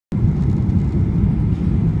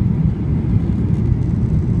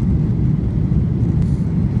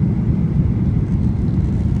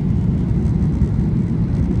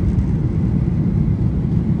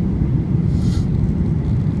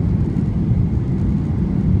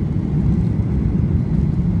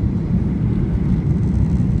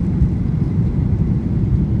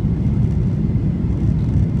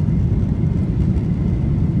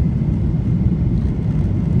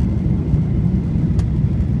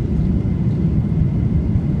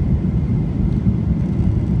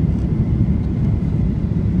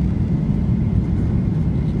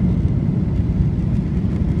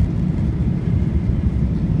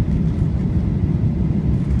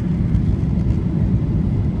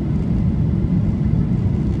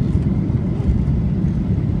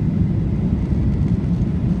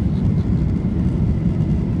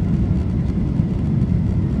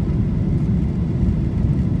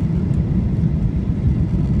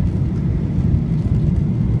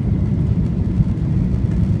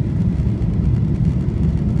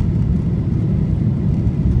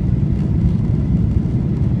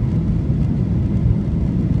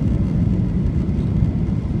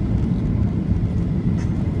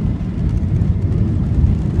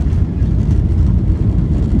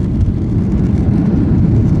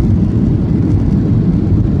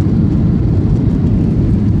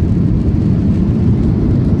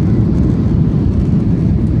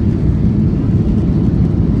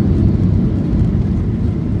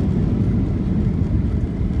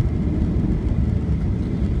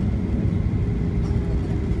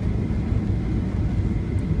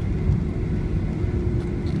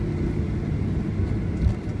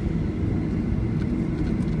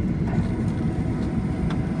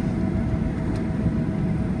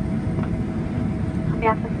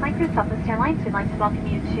Airlines. We'd like to welcome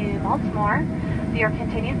you to Baltimore. For your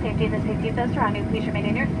continued safety and the safety of those around you, please remain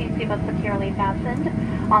in your seat, seatbelt securely fastened.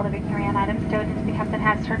 All living carry-on items stowed into the captain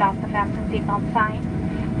has turned off the fasten seatbelt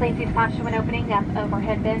sign. Please use caution when opening up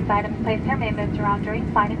overhead bins. Items placed here may move around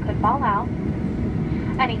during flight and could fall out.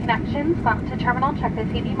 Any connections, go out to terminal, check the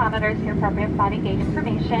TV monitors for appropriate flight and gate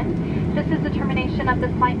information. This is the termination of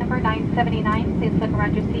this flight number 979. Please look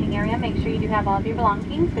around your seating area. Make sure you do have all of your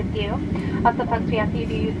belongings with you. Also, folks, we ask you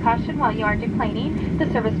to use caution while you are deplaning.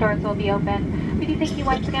 The service doors will be open. We do thank you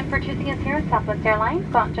once again for choosing us here at Southwest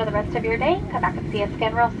Airlines. Go out and enjoy the rest of your day. Come back and see us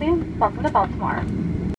again real soon. Welcome to Baltimore.